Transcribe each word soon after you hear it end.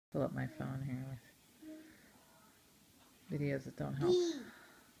Pull up my phone here with videos that don't help.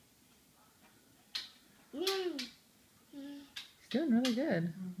 He's doing really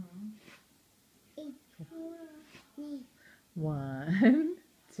good. One,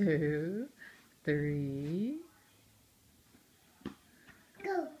 two, three.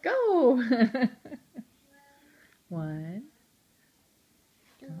 Go! One.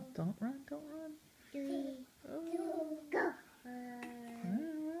 Don't run, don't run. Oh. Go.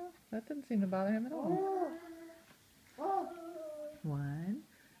 Well, that didn't seem to bother him at all. One,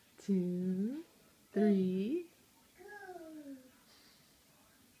 two, three.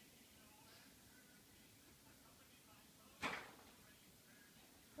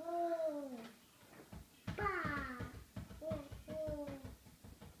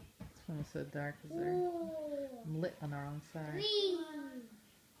 This one is so dark because I'm lit on the wrong side.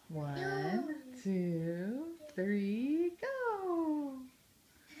 One, two, three, go!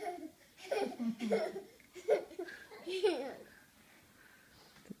 Does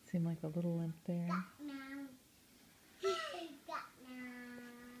it seem like a little limp there?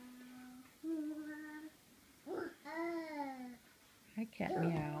 Hi, cat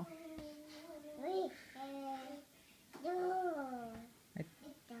meow.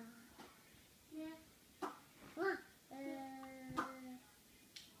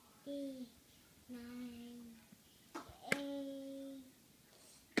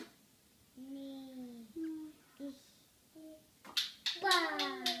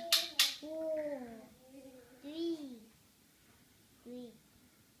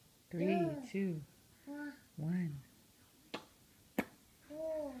 Three, two, one,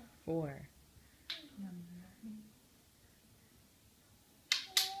 four.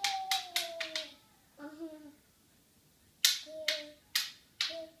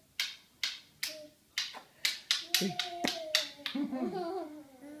 Three.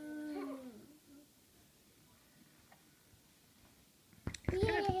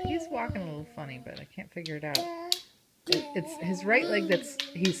 He's walking a little funny, but I can't figure it out. It's his right leg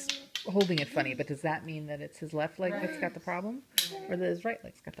he's holding it funny, but does that mean that it's his left leg that's got the problem? Or that his right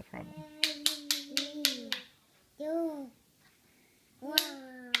leg's got the problem?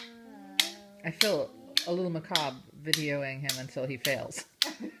 I feel a little macabre videoing him until he fails.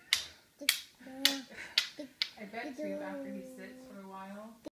 I bet too, after he sits for a while.